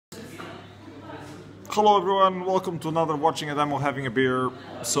Hello everyone, welcome to another Watching a Demo Having a Beer.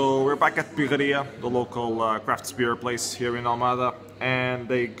 So we're back at Birreria, the local craft beer place here in Almada, and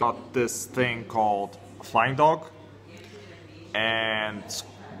they got this thing called Flying Dog, and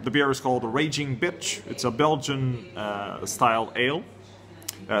the beer is called Raging Bitch. It's a Belgian style ale,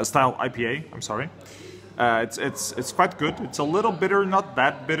 style IPA, I'm sorry. It's quite good. It's a little bitter, not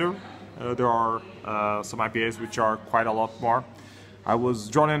that bitter. There are some IPAs which are quite a lot more. I was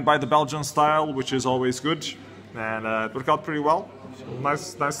drawn in by the Belgian style, which is always good, and it worked out pretty well. So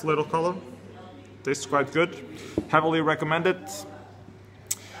nice little color. Tastes quite good. Heavily recommended.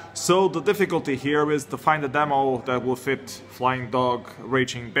 So the difficulty here is to find a demo that will fit Flying Dog,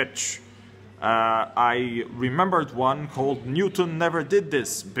 Raging Bitch. I remembered one called Newton Never Did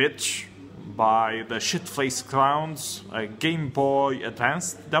This, Bitch, by the Shitface Clowns, a Game Boy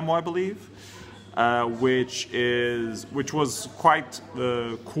Advanced demo, I believe. Which was quite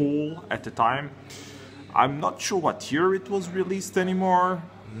cool at the time. I'm not sure what year it was released anymore.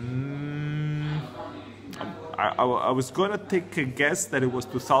 I was gonna take a guess that it was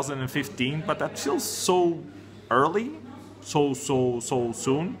 2015, but that feels so early, so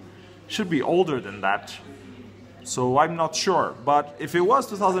soon. Should be older than that. So I'm not sure. But if it was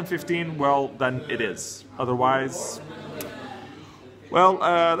 2015, well, then it is. Otherwise. Well,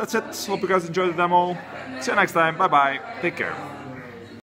 that's it. Hope you guys enjoyed the demo. See you next time. Bye bye. Take care.